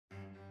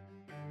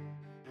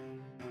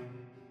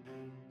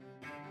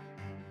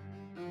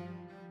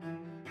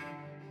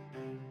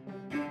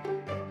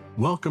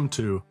Welcome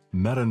to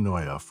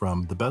Metanoia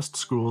from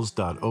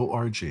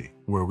thebestschools.org,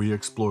 where we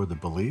explore the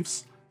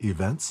beliefs,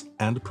 events,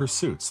 and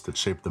pursuits that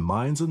shape the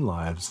minds and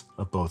lives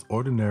of both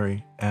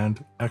ordinary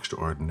and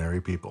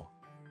extraordinary people.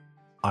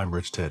 I'm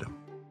Rich Tatum.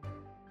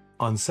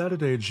 On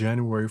Saturday,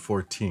 January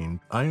 14,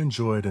 I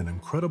enjoyed an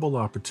incredible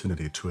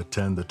opportunity to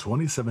attend the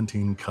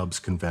 2017 Cubs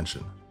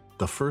Convention,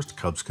 the first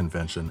Cubs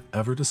convention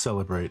ever to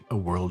celebrate a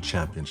world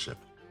championship.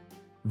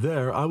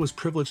 There, I was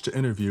privileged to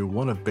interview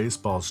one of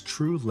baseball's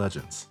true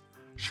legends,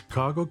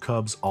 Chicago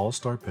Cubs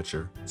All-Star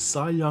pitcher,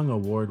 Cy Young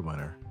Award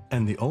winner,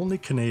 and the only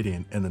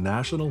Canadian in the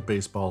National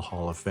Baseball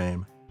Hall of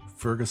Fame,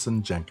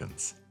 Fergie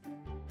Jenkins.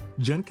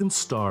 Jenkins'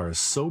 star is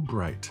so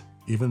bright,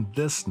 even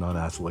this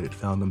non-athlete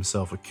found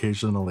himself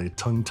occasionally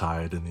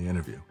tongue-tied in the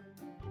interview.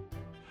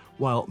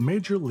 While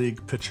major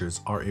league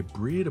pitchers are a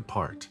breed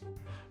apart,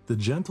 the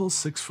gentle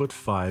 6'5"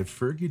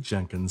 Fergie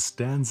Jenkins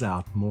stands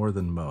out more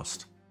than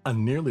most. A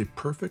nearly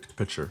perfect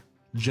pitcher,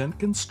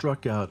 Jenkins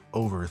struck out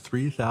over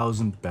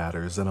 3,000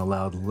 batters and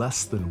allowed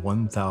less than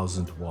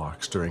 1,000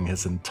 walks during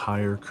his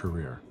entire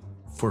career.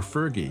 For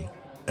Fergie,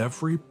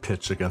 every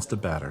pitch against a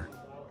batter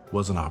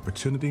was an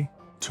opportunity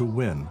to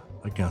win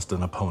against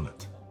an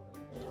opponent.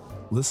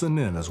 Listen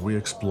in as we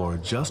explore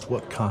just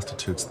what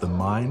constitutes the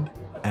mind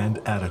and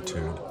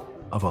attitude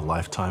of a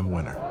lifetime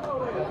winner.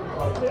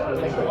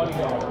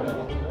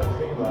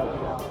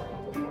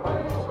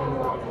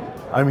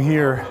 I'm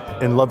here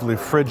in lovely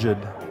frigid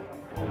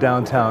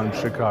downtown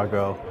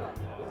Chicago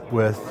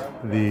with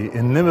the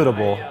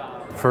inimitable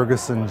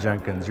Fergie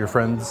Jenkins. Your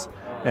friends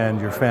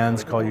and your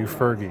fans call you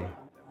Fergie.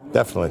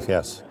 Definitely,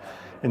 yes.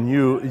 And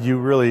you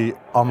really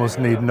almost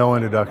need no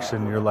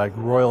introduction. You're like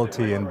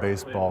royalty in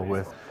baseball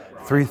with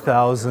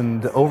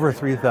over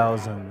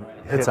 3,000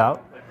 hits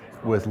out,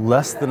 with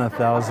less than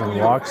 1,000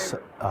 walks,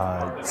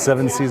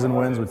 7 season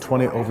wins with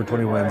over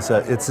 20 wins.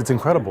 It's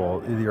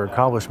incredible, your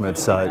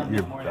accomplishments.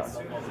 You're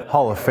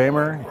Hall of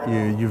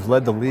Famer. You've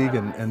led the league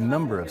in a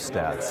number of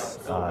stats.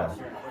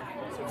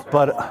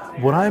 But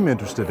what I'm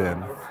interested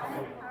in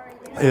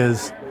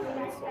is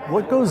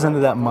what goes into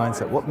that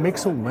mindset? What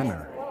makes a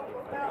winner?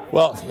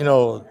 Well,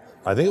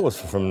 I think it was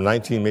from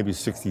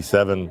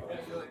 1967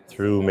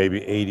 through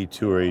maybe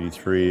 82 or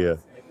 83.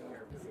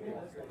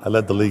 I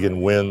led the league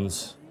in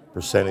wins,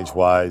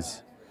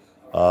 percentage-wise,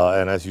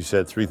 and as you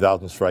said,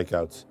 3,000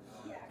 strikeouts.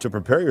 To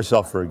prepare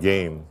yourself for a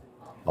game,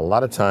 a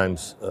lot of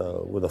times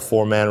with a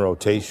 4-man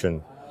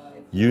rotation,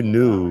 you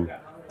knew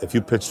if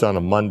you pitched on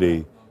a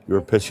Monday, you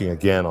were pitching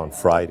again on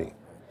Friday.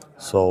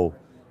 So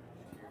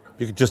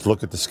you could just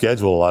look at the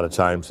schedule a lot of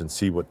times and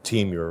see what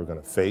team you were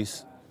going to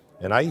face.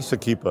 And I used to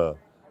keep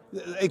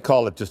they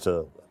call it just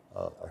a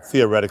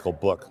theoretical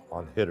book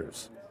on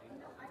hitters.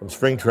 From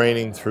spring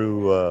training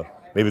through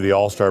maybe the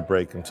All-Star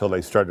break until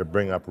they started to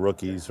bring up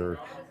rookies or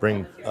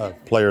bring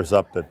players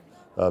up that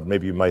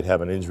maybe you might have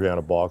an injury on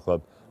a ball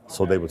club,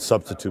 so they would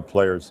substitute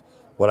players.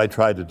 What I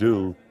tried to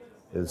do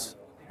is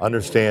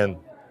understand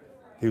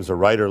he was a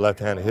right or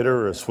left-handed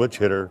hitter or a switch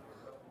hitter,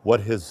 what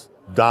his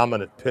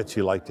dominant pitch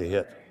he liked to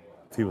hit.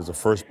 If he was a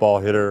first ball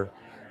hitter,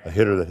 a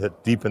hitter that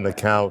hit deep in the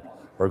count,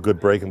 or a good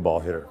breaking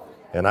ball hitter.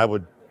 And I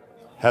would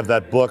have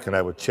that book and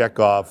I would check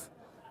off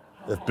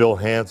if Bill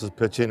Hans was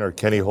pitching or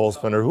Kenny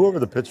Holtzman or whoever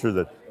the pitcher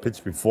that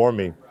pitched before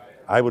me,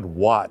 I would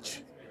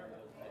watch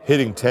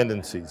hitting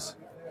tendencies.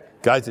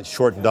 Guys that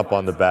shortened up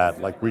on the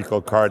bat, like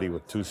Rico Cardi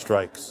with 2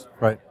 strikes.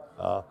 Right.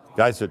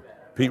 Guys that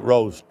Pete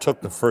Rose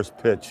took the first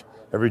pitch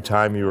every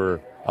time you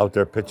were out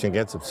there pitching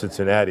against him,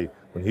 Cincinnati,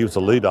 when he was a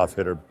leadoff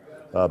hitter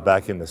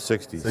back in the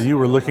 60s. So you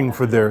were looking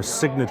for their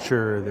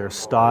signature, their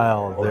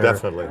style,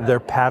 definitely. Their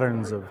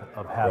patterns of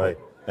habit. Right.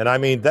 And I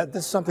mean,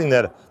 that's something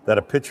that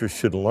a pitcher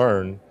should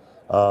learn.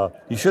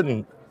 You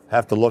shouldn't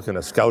have to look in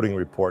a scouting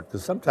report,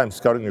 because sometimes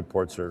scouting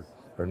reports are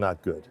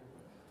not good.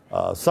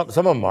 Some of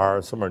them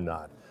are, some are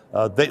not.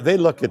 They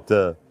look at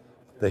the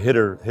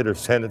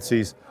hitter's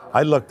tendencies.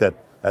 I looked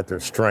at their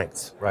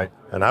strengths. Right.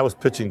 And I was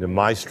pitching to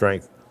my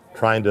strength,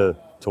 trying to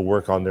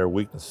work on their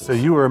weaknesses. So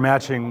you were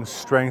matching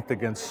strength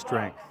against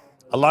strength.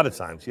 A lot of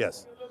times,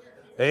 yes.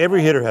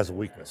 Every hitter has a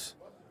weakness.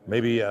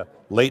 Maybe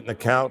late in the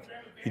count,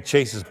 he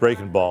chases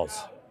breaking balls.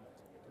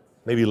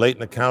 Maybe late in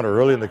the count or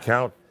early in the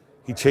count,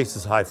 he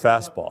chases high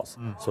fastballs.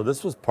 So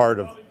this was part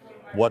of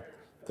what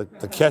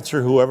the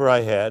catcher, whoever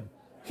I had.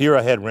 Here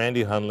I had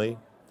Randy Hundley.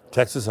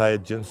 Texas, I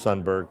had Jim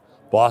Sundberg.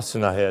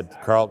 Boston, I had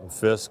Carlton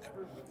Fisk.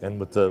 And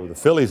with the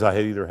Phillies, I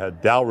had either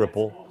had Dal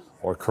Ripple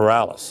or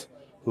Corrales,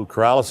 who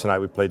Corrales and I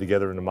would play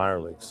together in the minor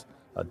leagues,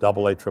 AA,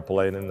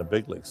 AAA, and in the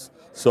big leagues.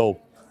 So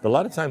a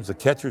lot of times the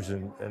catchers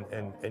and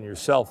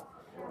yourself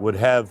would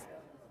have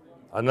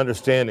an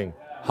understanding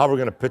how we're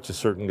going to pitch a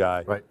certain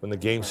guy. Right. When the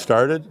game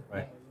started,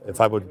 right. If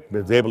I was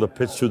able to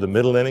pitch through the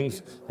middle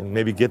innings and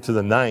maybe get to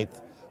the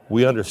 9th,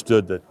 we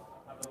understood that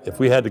if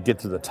we had to get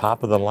to the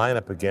top of the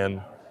lineup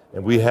again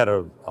and we had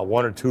a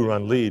 1 or 2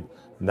 run lead,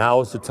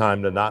 now is the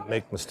time to not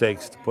make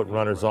mistakes, to put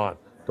runners on.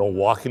 Don't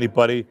walk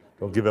anybody,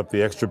 don't give up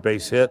the extra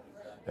base hit,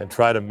 and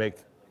try to make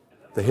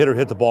the hitter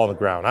hit the ball on the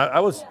ground. I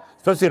was,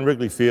 especially in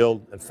Wrigley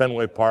Field and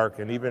Fenway Park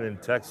and even in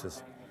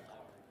Texas,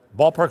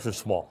 ballparks are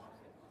small.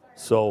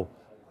 So,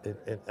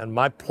 and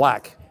my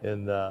plaque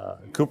in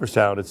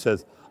Cooperstown, it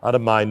says, out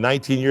of my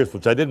 19 years,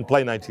 which I didn't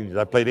play 19 years,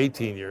 I played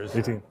 18 years.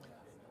 18.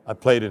 I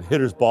played in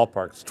hitters'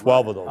 ballparks,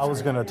 12 of those. I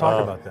was going to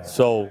talk about that.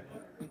 So,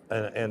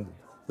 and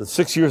the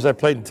 6 years I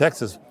played in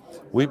Texas,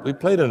 we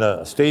played in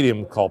a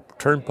stadium called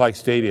Turnpike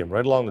Stadium,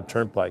 right along the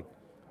Turnpike.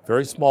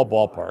 Very small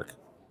ballpark.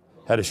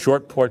 Had a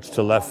short porch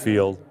to left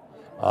field.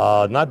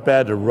 Not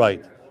bad to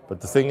right,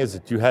 but the thing is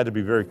that you had to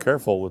be very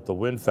careful with the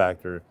wind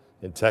factor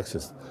in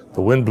Texas.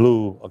 The wind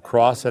blew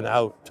across and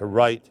out to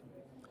right,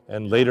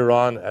 and later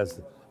on, as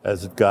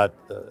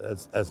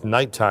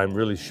nighttime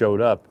really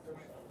showed up,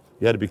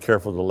 you had to be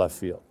careful to left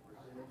field.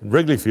 In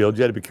Wrigley Field,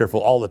 you had to be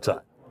careful all the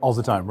time. All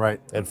the time,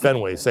 right? And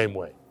Fenway, same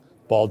way.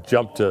 Ball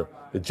jumped to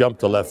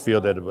left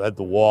field at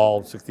the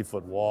wall,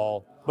 60-foot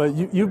wall. But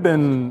you've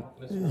been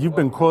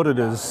quoted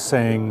as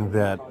saying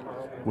that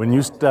when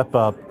you step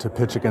up to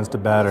pitch against a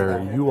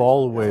batter, you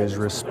always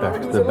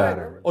respect the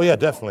batter. Oh yeah,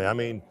 definitely. I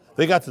mean,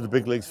 they got to the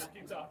big leagues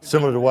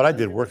similar to what I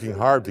did, working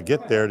hard to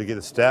get there, to get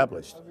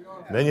established.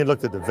 And then you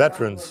looked at the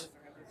veterans,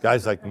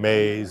 guys like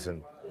Mays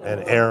and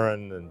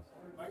Aaron and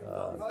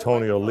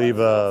Tony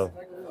Oliva.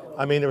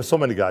 I mean, there were so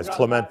many guys,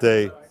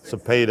 Clemente,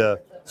 Cepeda,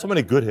 so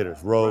many good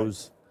hitters,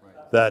 Rose,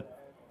 that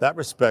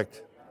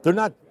respect, they're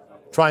not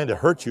trying to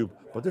hurt you,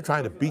 but they're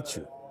trying to beat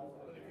you.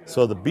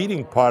 So the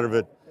beating part of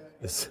it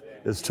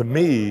is to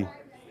me,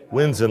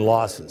 wins and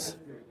losses.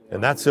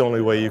 And that's the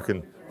only way you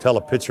can tell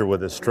a pitcher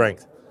with his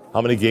strength,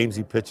 how many games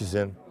he pitches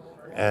in,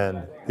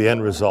 and the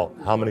end result,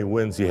 how many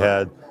wins he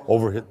had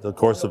over the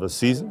course of a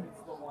season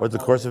or the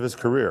course of his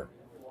career.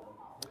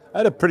 I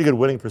had a pretty good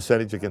winning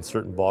percentage against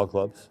certain ball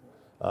clubs.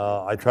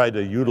 I tried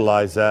to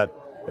utilize that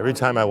every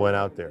time I went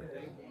out there.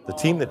 The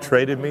team that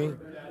traded me,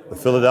 the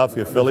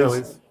Philadelphia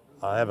Phillies,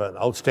 I have an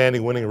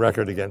outstanding winning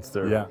record against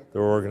their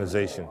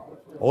organization.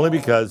 Only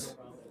because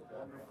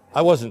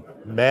I wasn't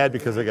mad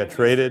because I got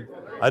traded.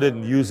 I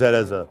didn't use that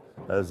as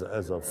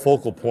a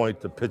focal point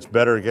to pitch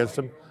better against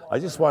them. I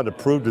just wanted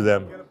to prove to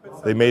them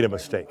they made a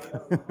mistake.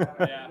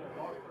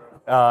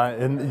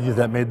 And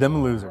that made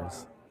them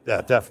losers. Yeah,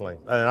 definitely.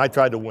 And I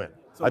tried to win.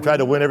 I tried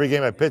to win every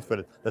game I pitched,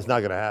 but that's not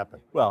going to happen.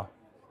 Well,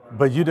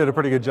 but you did a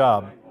pretty good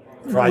job.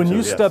 When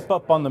you step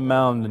up on the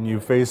mound and you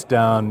face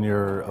down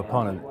your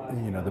opponent,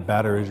 the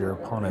batter is your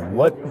opponent,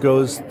 what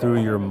goes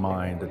through your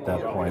mind at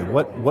that point?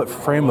 What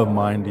frame of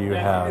mind do you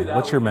have?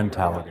 What's your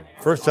mentality?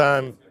 First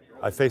time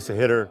I face a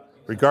hitter,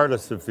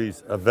 regardless if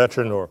he's a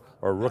veteran or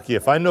a rookie,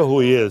 if I know who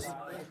he is,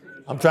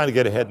 I'm trying to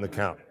get ahead in the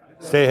count.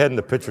 Stay ahead in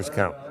the pitcher's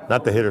count,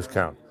 not the hitter's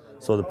count.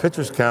 So the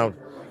pitcher's count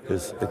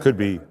it could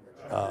be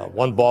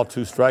 1 ball,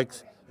 2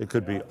 strikes. It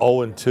could be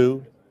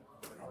 0-2.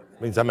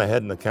 It means I'm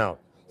ahead in the count.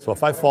 So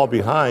if I fall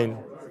behind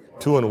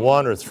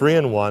 2-1 or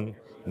 3-1,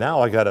 now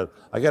I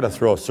gotta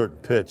throw a certain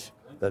pitch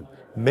that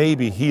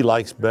maybe he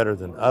likes better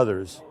than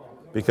others,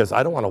 because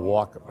I don't want to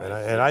walk him.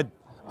 And I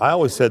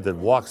always said that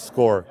walks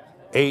score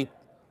 8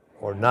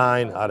 or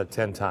 9 out of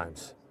 10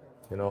 times,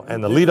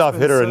 And the leadoff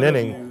hitter in an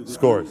inning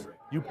scores.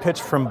 You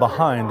pitch from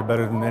behind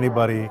better than many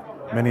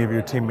of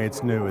your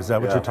teammates knew. Is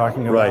that what you're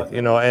talking about? Right.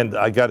 And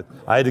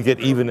I had to get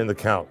even in the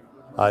count.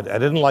 I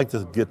didn't like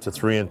to get to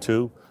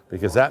 3-2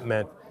 because that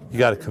meant you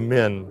got to come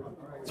in,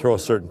 throw a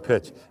certain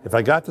pitch. If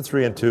I got to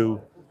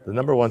 3-2, the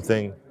number one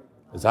thing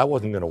is I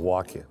wasn't going to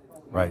walk you.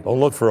 Right. Don't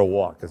look for a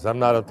walk, because I'm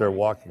not out there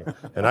walking you.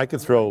 And I could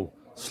throw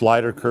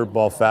slider,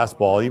 curveball,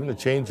 fastball, even a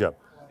changeup,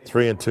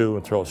 3-2,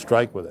 and throw a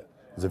strike with it.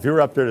 Because if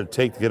you're up there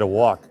to get a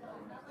walk,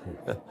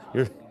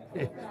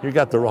 you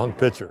got the wrong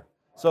pitcher.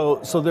 So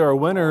there are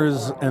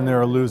winners and there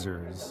are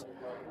losers,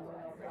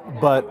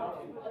 but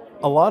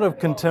a lot of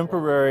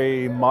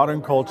contemporary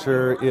modern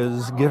culture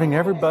is giving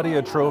everybody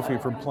a trophy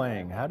for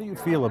playing. How do you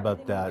feel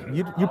about that?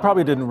 You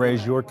probably didn't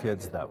raise your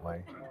kids that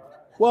way.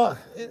 Well,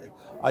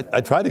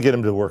 I try to get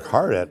them to work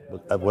hard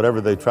at whatever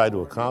they try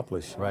to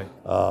accomplish. Right.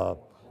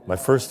 My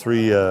first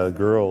 3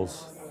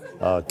 girls,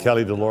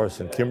 Kelly, Dolores,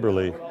 and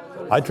Kimberly,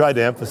 I tried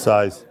to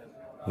emphasize,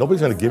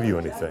 nobody's going to give you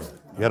anything.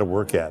 You got to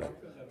work at it.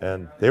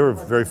 And they were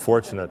very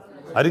fortunate.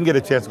 I didn't get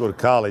a chance to go to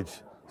college,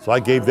 so I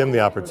gave them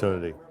the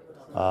opportunity.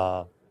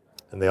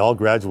 And they all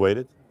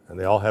graduated, and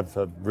they all have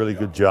really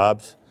good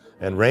jobs.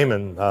 And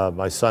Raymond,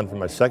 my son from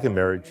my second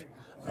marriage,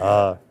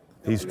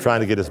 he's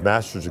trying to get his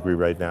master's degree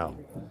right now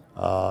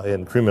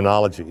in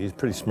criminology. He's a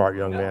pretty smart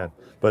young man.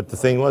 But the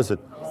thing was that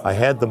I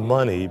had the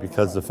money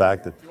because of the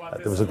fact that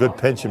there was a good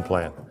pension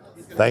plan,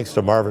 thanks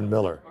to Marvin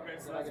Miller.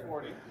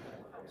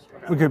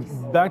 Okay,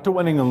 back to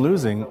winning and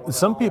losing.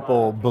 Some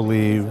people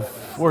believe,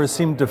 or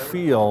seem to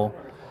feel,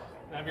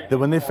 that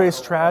when they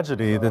face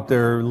tragedy that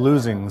they're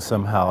losing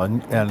somehow.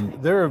 And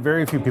there are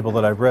very few people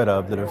that I've read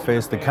of that have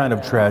faced the kind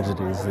of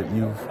tragedies that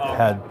you've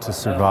had to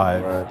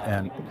survive.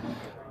 And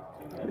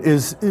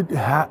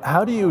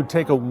how do you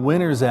take a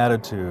winner's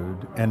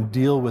attitude and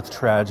deal with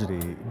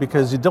tragedy?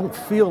 Because you don't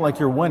feel like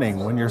you're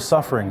winning when you're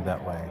suffering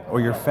that way, or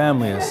your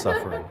family is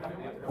suffering.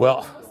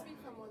 Well,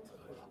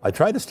 I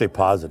try to stay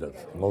positive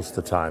most of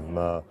the time.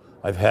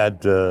 I've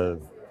had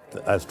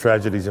as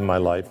tragedies in my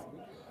life.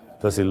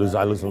 Especially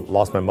I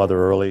lost my mother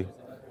early.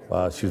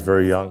 She was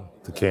very young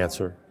to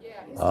cancer.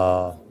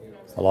 I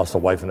lost a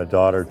wife and a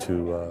daughter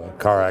to a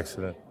car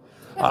accident.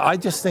 I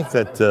just think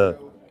that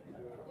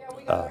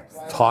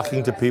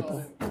talking to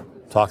people,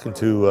 talking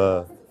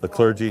to the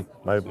clergy,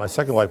 my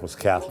second wife was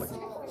Catholic,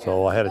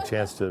 so I had a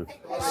chance to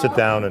sit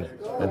down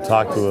and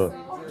talk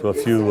to a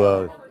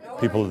few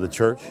people of the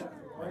church.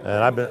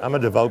 And I'm a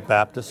devout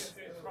Baptist.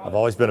 I've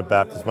always been a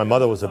Baptist. My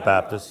mother was a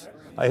Baptist.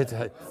 I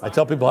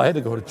tell people I had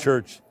to go to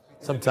church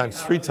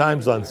sometimes 3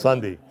 times on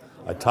Sunday.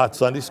 I taught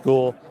Sunday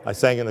school, I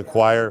sang in the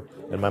choir,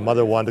 and my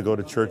mother wanted to go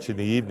to church in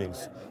the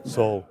evenings.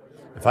 So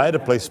if I had to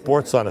play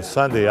sports on a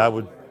Sunday, I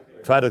would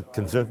try to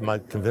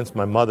convince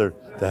my mother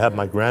to have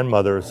my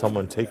grandmother or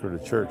someone take her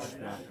to church,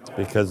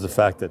 because of the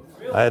fact that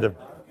I had to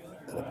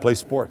play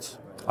sports.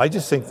 I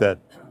just think that,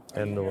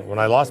 and when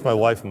I lost my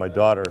wife and my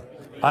daughter,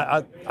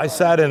 I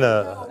sat in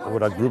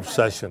a group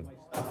session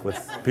with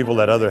people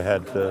that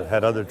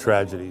had other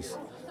tragedies,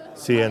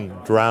 seeing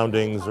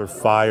drownings or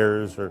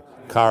fires or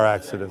car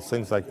accidents,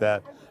 things like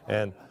that.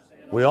 And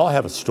we all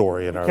have a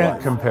story in our life.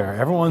 Can't compare.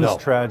 Everyone's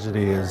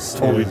tragedy is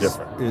totally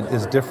different.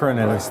 Is different,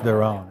 and it's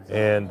their own.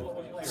 And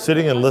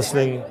sitting and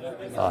listening,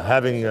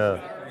 having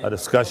a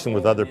discussion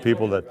with other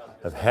people that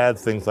have had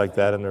things like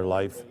that in their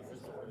life,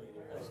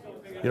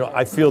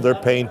 I feel their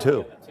pain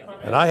too.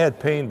 And I had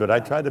pain, but I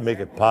tried to make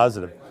it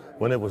positive.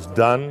 When it was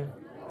done,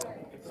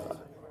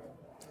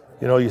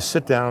 you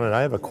sit down, and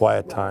I have a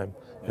quiet time,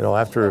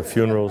 after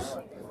funerals.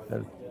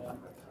 And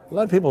a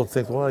lot of people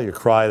think, well, you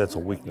cry, that's a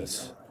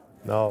weakness.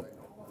 No,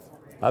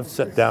 I've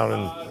sat down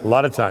and a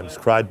lot of times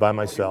cried by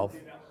myself,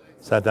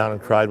 sat down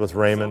and cried with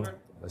Raymond,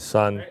 my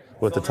son,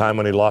 who at the time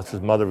when he lost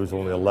his mother was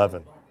only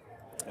 11.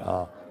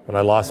 When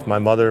I lost my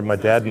mother, my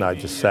dad and I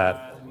just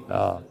sat.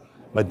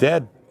 My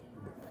dad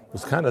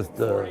was kind of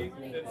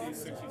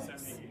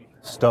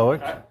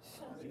stoic.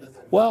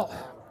 Well,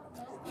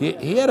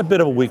 he had a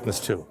bit of a weakness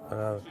too.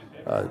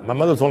 My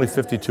mother was only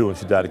 52 when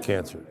she died of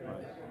cancer.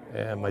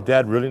 And my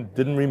dad really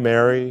didn't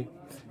remarry.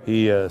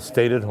 He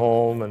stayed at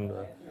home, and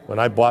when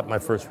I bought my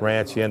first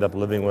ranch, he ended up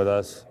living with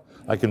us.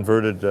 I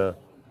converted,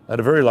 at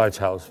a very large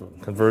house,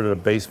 converted a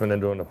basement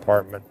into an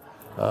apartment,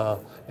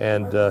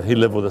 and he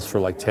lived with us for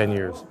like 10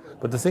 years.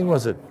 But the thing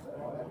was that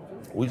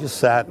we just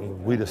sat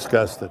and we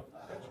discussed that,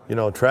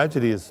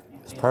 tragedy is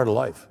part of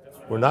life.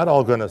 We're not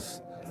all going to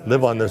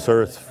live on this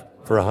earth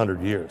for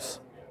 100 years.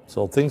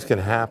 So things can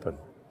happen.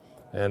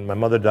 And my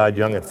mother died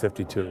young at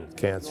 52 with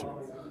cancer.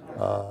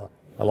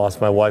 I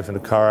lost my wife in a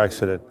car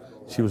accident.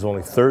 She was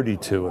only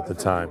 32 at the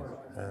time.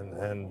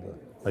 And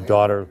my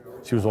daughter,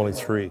 she was only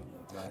 3.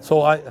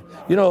 So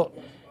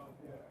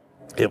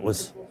it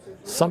was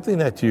something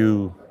that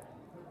you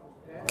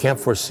can't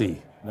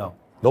foresee. No.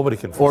 Nobody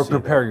can foresee. Or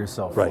prepare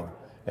yourself right. for.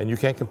 And you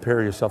can't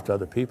compare yourself to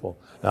other people.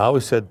 Now, I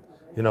always said,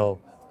 you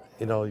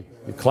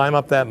climb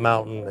up that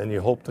mountain and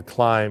you hope the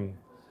climb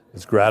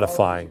is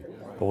gratifying.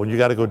 But when you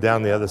got to go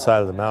down the other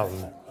side of the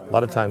mountain, a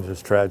lot of times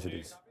there's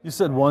tragedies. You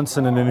said once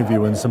in an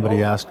interview when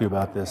somebody asked you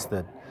about this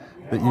that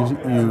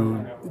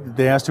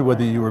they asked you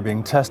whether you were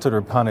being tested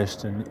or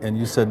punished, and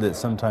you said that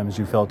sometimes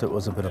you felt it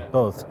was a bit of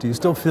both. Do you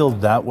still feel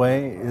that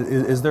way?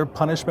 Is there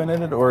punishment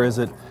in it, or is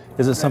it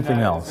something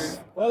else?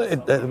 Well,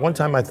 at one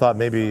time I thought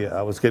maybe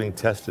I was getting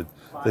tested.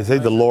 They say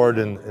the Lord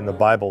in the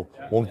Bible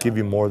won't give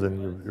you more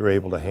than you're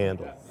able to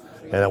handle.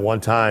 And at one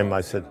time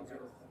I said,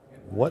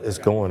 what is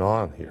going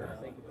on here?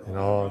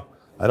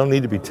 I don't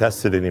need to be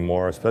tested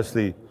anymore,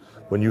 especially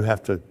when you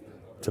have to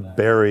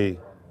bury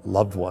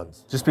loved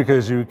ones. Just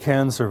because you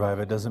can survive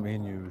it doesn't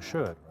mean you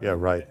should. Yeah,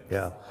 right,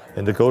 yeah.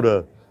 And to go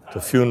to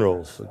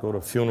funerals, go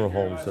to funeral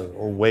homes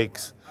or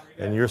wakes,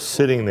 and you're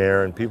sitting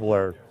there and people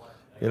are,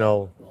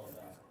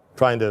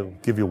 trying to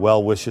give you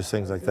well wishes,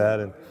 things like that,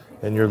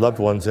 and your loved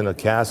one's in a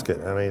casket.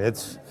 I mean,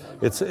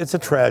 it's a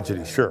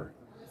tragedy, sure,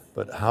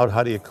 but how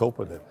do you cope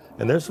with it?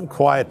 And there's some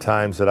quiet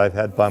times that I've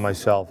had by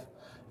myself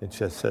and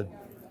just said,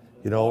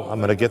 I'm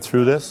going to get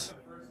through this.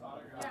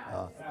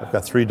 I've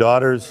got 3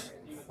 daughters.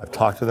 I've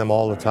talked to them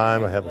all the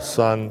time. I have a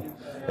son,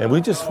 and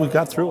we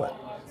got through it.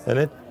 And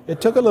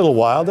it took a little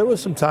while. There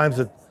was some times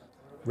that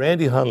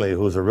Randy Hunley, who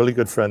was a really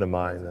good friend of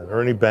mine, and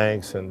Ernie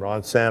Banks and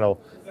Ron Santo,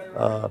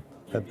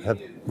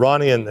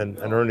 Ronnie and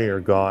Ernie are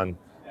gone.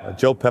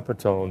 Joe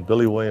Pepitone,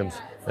 Billy Williams,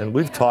 and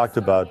we've talked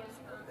about,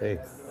 hey,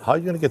 how are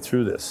you going to get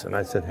through this? And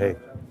I said, hey,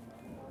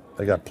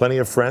 I got plenty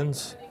of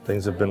friends.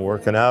 Things have been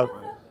working out,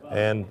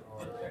 and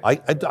I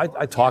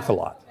talk a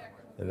lot.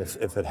 And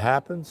if it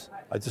happens,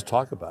 I just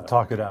talk about it.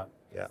 Talk it out.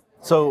 Yeah.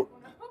 So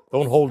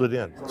don't hold it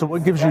in. So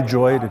what gives you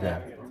joy today?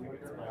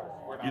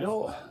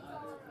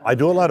 I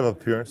do a lot of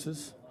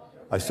appearances.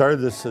 I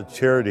started this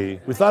charity.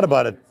 We thought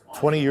about it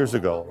 20 years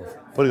ago,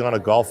 putting on a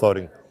golf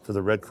outing for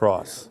the Red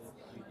Cross.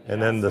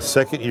 And then the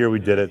second year we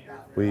did it,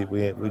 we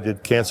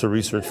did cancer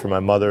research for my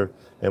mother,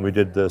 and we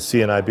did the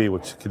CNIB,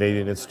 which is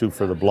Canadian Institute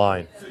for the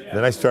Blind. And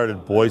then I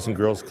started Boys and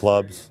Girls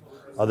Clubs,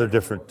 other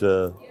different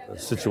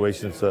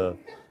situations,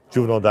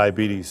 juvenile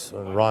diabetes.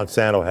 Ron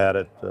Santo had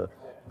it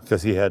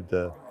because he had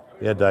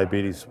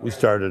diabetes. We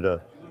started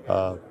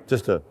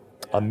just a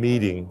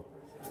meeting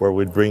where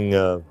we'd bring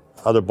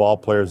other ball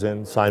players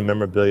in, sign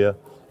memorabilia,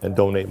 and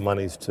donate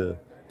monies to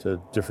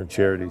to different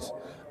charities.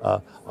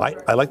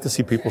 I like to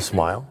see people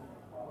smile.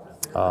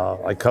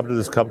 I come to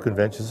this couple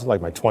conventions, this is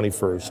like my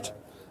 21st,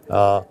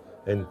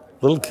 and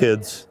little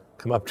kids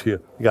come up to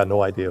you, you got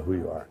no idea who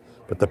you are.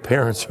 But the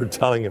parents are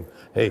telling him,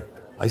 hey,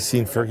 I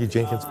seen Fergie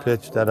Jenkins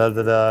pitch,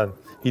 da-da-da-da,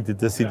 he did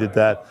this, he did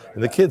that.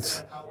 And the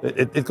kids,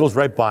 it goes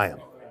right by them.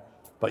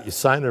 But you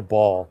sign their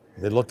ball,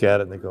 they look at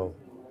it and they go,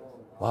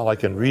 wow, I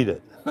can read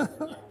it.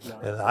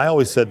 And I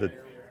always said that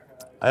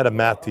I had a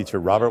math teacher,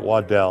 Robert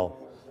Waddell,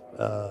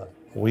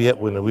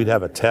 when we'd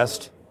have a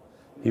test,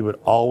 he would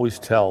always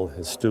tell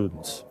his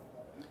students,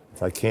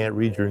 if I can't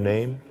read your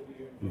name,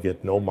 you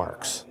get no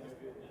marks.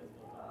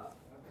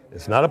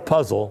 It's not a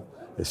puzzle,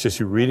 it's just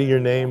you reading your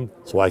name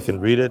so I can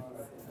read it,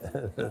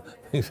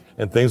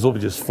 and things will be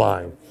just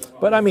fine.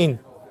 But I mean,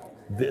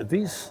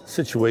 these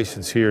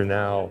situations here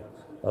now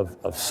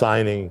of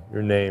signing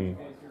your name,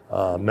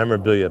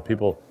 memorabilia,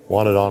 people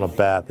want it on a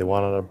bat, they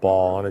want it on a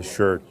ball, on a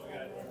shirt,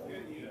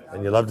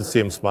 and you love to see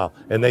them smile,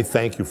 and they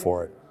thank you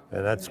for it,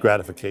 and that's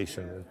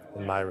gratification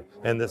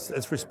and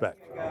it's respect.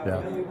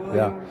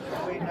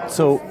 Yeah.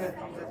 So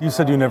you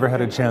said you never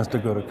had a chance to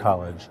go to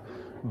college,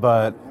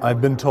 but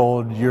I've been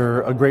told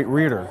you're a great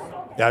reader.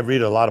 Yeah, I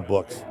read a lot of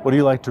books. What do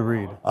you like to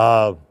read?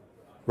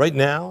 Right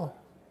now,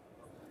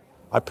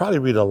 I probably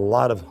read a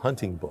lot of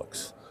hunting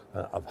books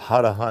of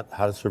how to hunt,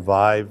 how to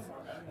survive.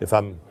 If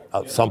I'm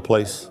out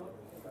someplace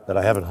that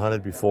I haven't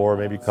hunted before,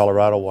 maybe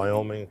Colorado,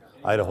 Wyoming,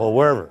 Idaho,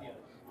 wherever,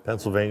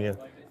 Pennsylvania,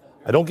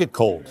 I don't get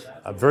cold.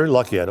 I'm very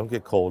lucky I don't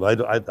get cold. I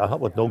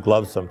hunt with no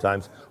gloves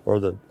sometimes, or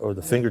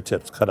the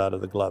fingertips cut out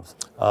of the gloves.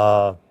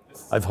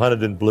 I've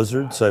hunted in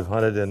blizzards, I've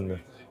hunted in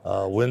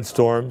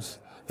windstorms,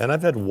 and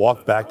I've had to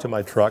walk back to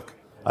my truck.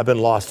 I've been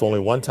lost only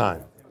one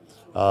time.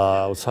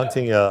 I was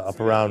hunting up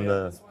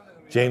around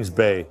James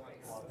Bay,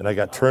 and I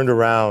got turned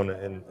around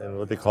in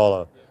what they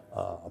call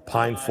a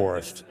pine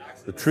forest.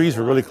 The trees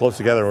were really close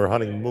together, and we were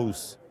hunting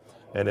moose.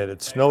 And it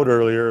had snowed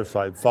earlier,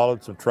 so I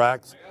followed some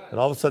tracks, and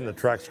all of a sudden the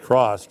tracks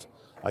crossed.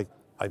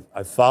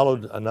 I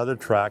followed another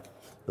track.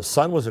 The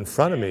sun was in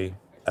front of me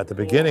at the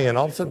beginning, and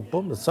all of a sudden,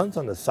 boom, the sun's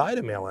on the side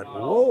of me. I went,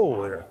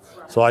 whoa there.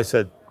 So I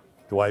said,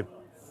 do I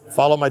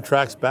follow my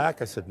tracks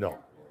back? I said, no.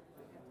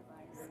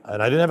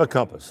 And I didn't have a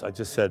compass. I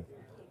just said,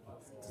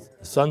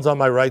 the sun's on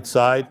my right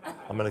side.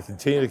 I'm going to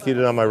continue to keep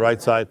it on my right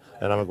side,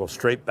 and I'm going to go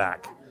straight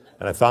back.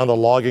 And I found a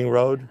logging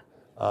road.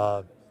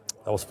 I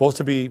was supposed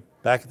to be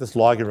back at this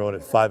logging road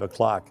at 5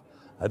 o'clock.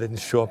 I didn't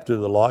show up to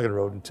the logging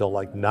road until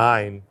like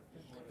 9,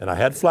 and I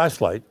had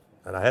flashlight,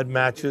 and I had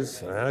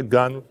matches, and I had a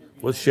gun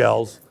with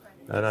shells,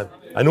 and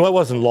I knew I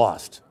wasn't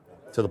lost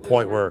to the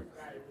point where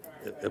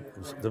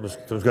there was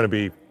going to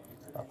be,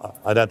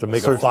 I'd have to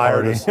make a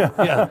fire.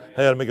 I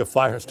had to make a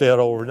fire and stay out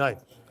overnight.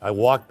 I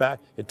walked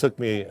back. It took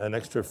me an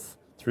extra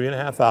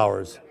 3.5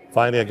 hours.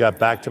 Finally, I got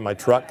back to my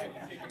truck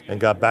and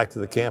got back to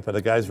the camp, and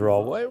the guys were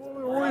all, what are you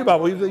worried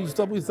about? We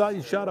thought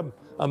you shot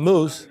a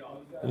moose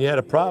and you had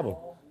a problem.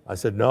 I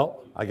said,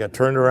 no, I got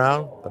turned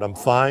around, but I'm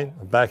fine.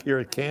 I'm back here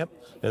at camp.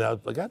 And I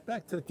got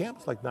back to the camp,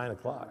 it's like 9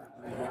 o'clock.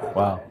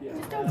 Wow.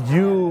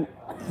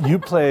 You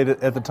played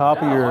at the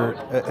top of your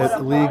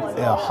league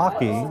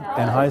hockey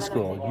in high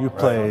school. You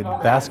played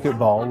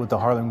basketball with the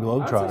Harlem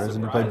Globetrotters,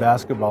 and you played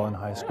basketball in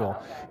high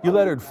school. You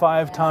lettered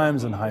 5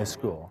 times in high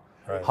school.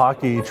 Right.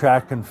 Hockey,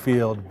 track and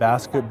field,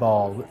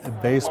 basketball,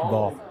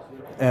 baseball.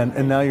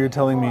 And now you're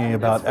telling me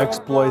about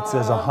exploits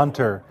as a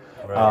hunter.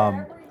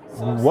 Right.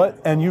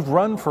 And you've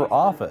run for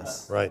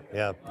office. Right,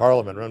 yeah,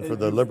 Parliament, run for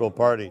the Liberal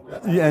Party.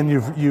 And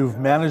you've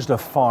managed a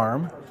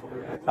farm.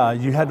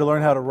 You had to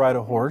learn how to ride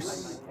a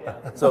horse.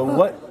 So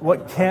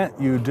what can't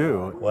you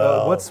do?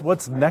 Well,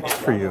 what's next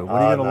for you?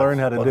 What are you going to learn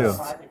how to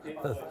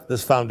do?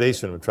 This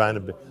foundation, we're trying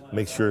to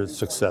make sure it's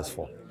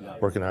successful.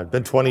 Working hard. It's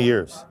been 20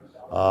 years.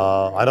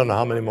 I don't know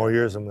how many more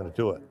years I'm going to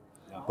do it.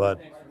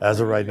 But as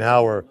of right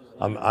now,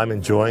 I'm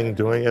enjoying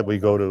doing it. We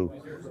go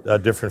to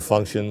different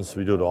functions.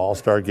 We do the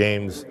all-star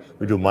games.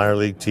 We do minor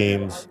league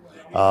teams.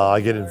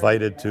 I get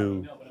invited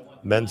to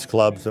men's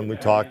clubs, and we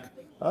talk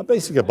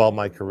basically about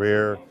my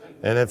career.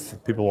 And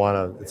if people want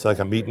to, it's like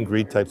a meet and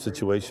greet type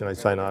situation. I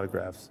sign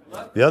autographs.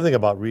 The other thing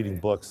about reading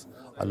books,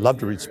 I love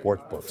to read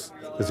sports books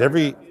because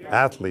every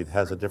athlete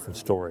has a different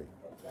story.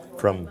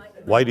 From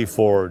Whitey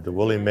Ford to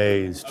Willie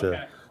Mays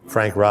to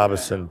Frank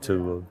Robinson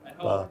to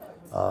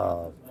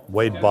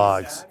Wade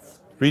Boggs,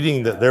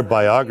 reading their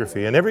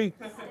biography. And it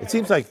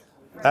seems like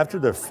after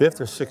their 5th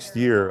or 6th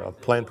year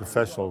of playing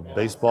professional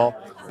baseball,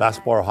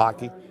 basketball, or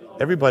hockey,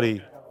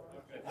 everybody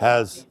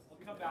has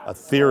a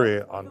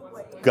theory on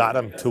got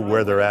them to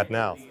where they're at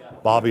now.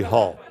 Bobby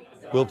Hull,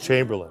 Wilt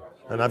Chamberlain,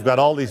 and I've got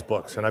all these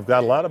books, and I've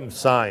got a lot of them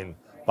signed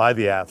by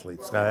the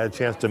athletes. I had a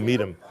chance to meet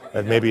them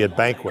maybe at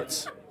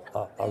banquets.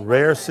 A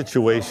rare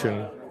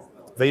situation,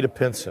 Veda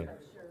Pinson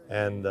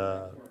and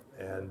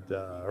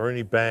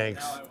Ernie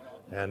Banks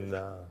and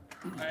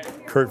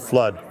Kurt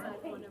Flood,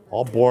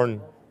 all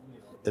born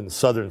in the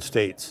southern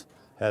states,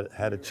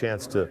 had a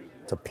chance to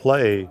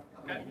play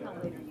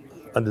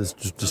under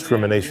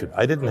discrimination.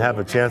 I didn't have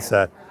a chance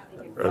that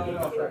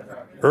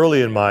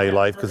early in my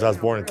life because I was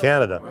born in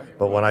Canada,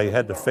 but when I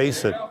had to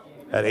face it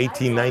at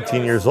 18,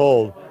 19 years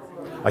old,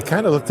 I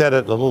kind of looked at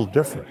it a little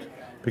different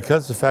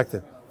because of the fact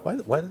that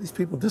why do these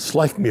people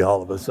dislike me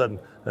all of a sudden?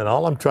 And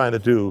all I'm trying to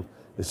do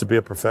is to be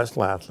a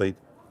professional athlete,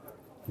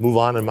 move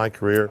on in my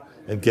career,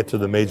 and get to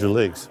the major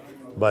leagues.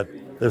 But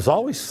there's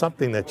always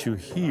something that you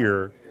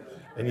hear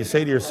and you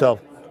say to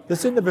yourself,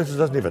 this individual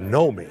doesn't even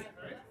know me.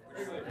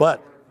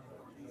 But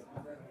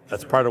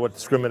that's part of what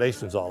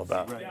discrimination is all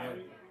about.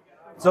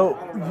 So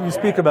you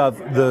speak about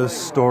the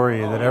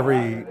story that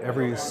every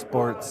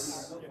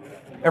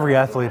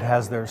athlete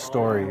has their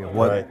story of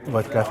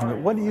what got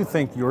them. What do you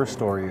think your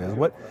story is?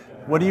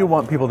 What do you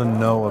want people to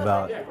know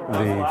about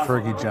the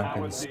Fergie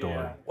Jenkins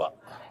story? Well,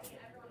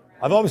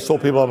 I've always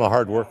told people I'm a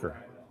hard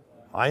worker.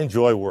 I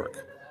enjoy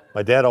work.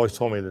 My dad always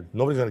told me that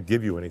nobody's going to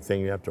give you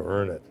anything, you have to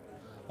earn it.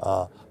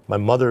 My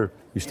mother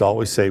used to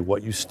always say,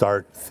 what you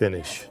start,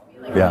 finish.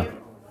 Yeah.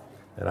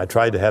 And I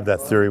tried to have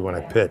that theory when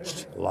I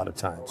pitched a lot of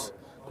times.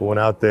 Going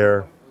out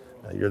there,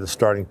 you're the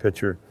starting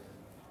pitcher.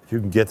 If you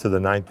can get to the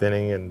ninth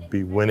inning and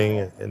be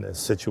winning in a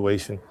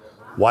situation,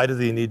 why do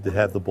they need to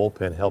have the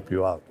bullpen help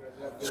you out?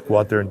 Just go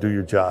out there and do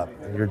your job.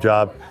 And your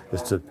job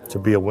is to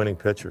be a winning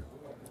pitcher.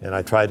 And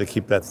I tried to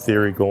keep that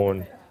theory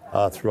going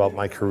throughout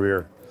my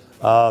career.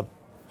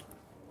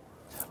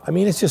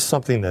 It's just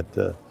something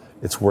that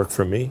it's worked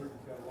for me.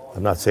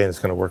 I'm not saying it's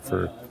going to work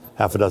for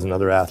half a dozen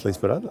other athletes,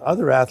 but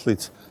other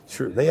athletes,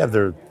 sure, they have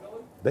their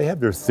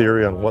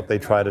theory on what they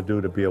try to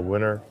do to be a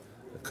winner.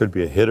 It could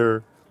be a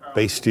hitter,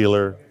 base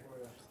stealer.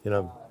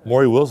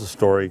 Maury Wills'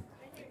 story,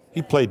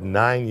 he played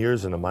 9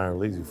 years in the minor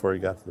leagues before he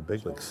got to the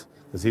big leagues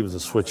because he was a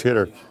switch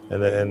hitter,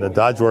 and the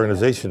Dodge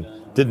organization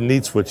didn't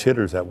need switch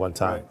hitters at one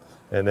time.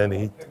 And then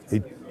he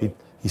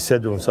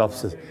said to himself,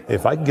 says, hey,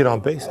 if I can get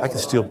on base, I can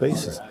steal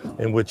bases,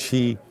 in which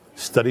he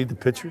studied the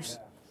pitchers,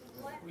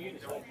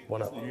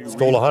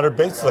 stole 100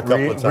 bases a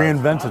couple of times.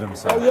 Reinvented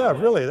himself. Oh, yeah,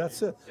 really,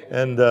 that's it.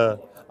 And,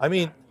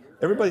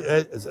 everybody,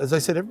 as I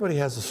said, everybody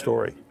has a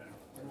story.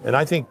 And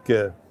I think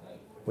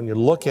when you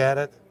look at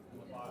it,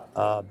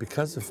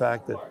 because of the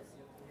fact that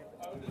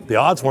the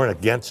odds weren't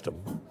against him,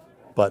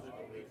 but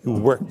he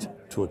worked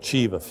to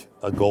achieve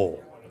a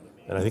goal.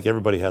 And I think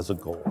everybody has a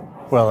goal.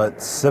 Well,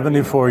 at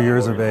 74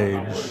 years of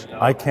age,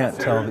 I can't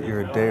tell that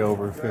you're a day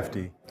over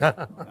 50.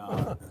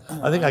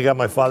 I think I got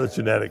my father's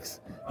genetics.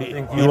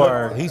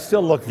 He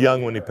still looked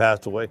young when he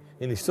passed away,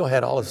 and he still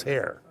had all his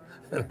hair.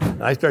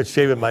 I started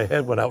shaving my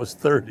head when I was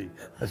 30.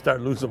 I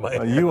started losing my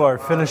hair. You are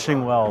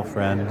finishing well,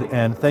 friend,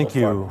 and thank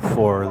you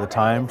for the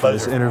time, for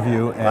this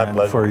interview,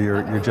 and for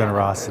your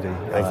generosity.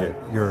 Thank you.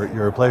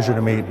 You're a pleasure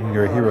to meet, and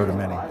you're a hero to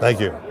many. Thank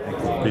you.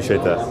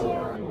 Appreciate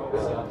that.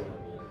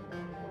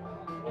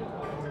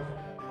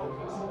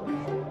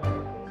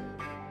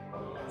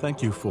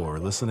 Thank you for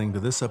listening to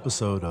this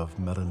episode of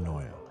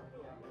Metanoia.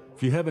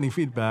 If you have any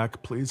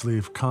feedback, please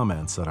leave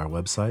comments at our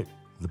website,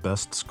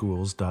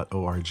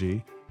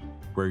 thebestschools.org,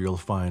 where you'll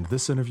find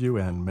this interview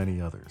and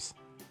many others.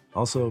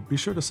 Also, be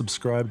sure to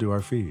subscribe to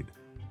our feed,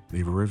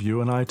 leave a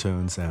review on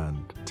iTunes,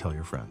 and tell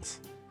your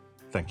friends.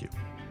 Thank you.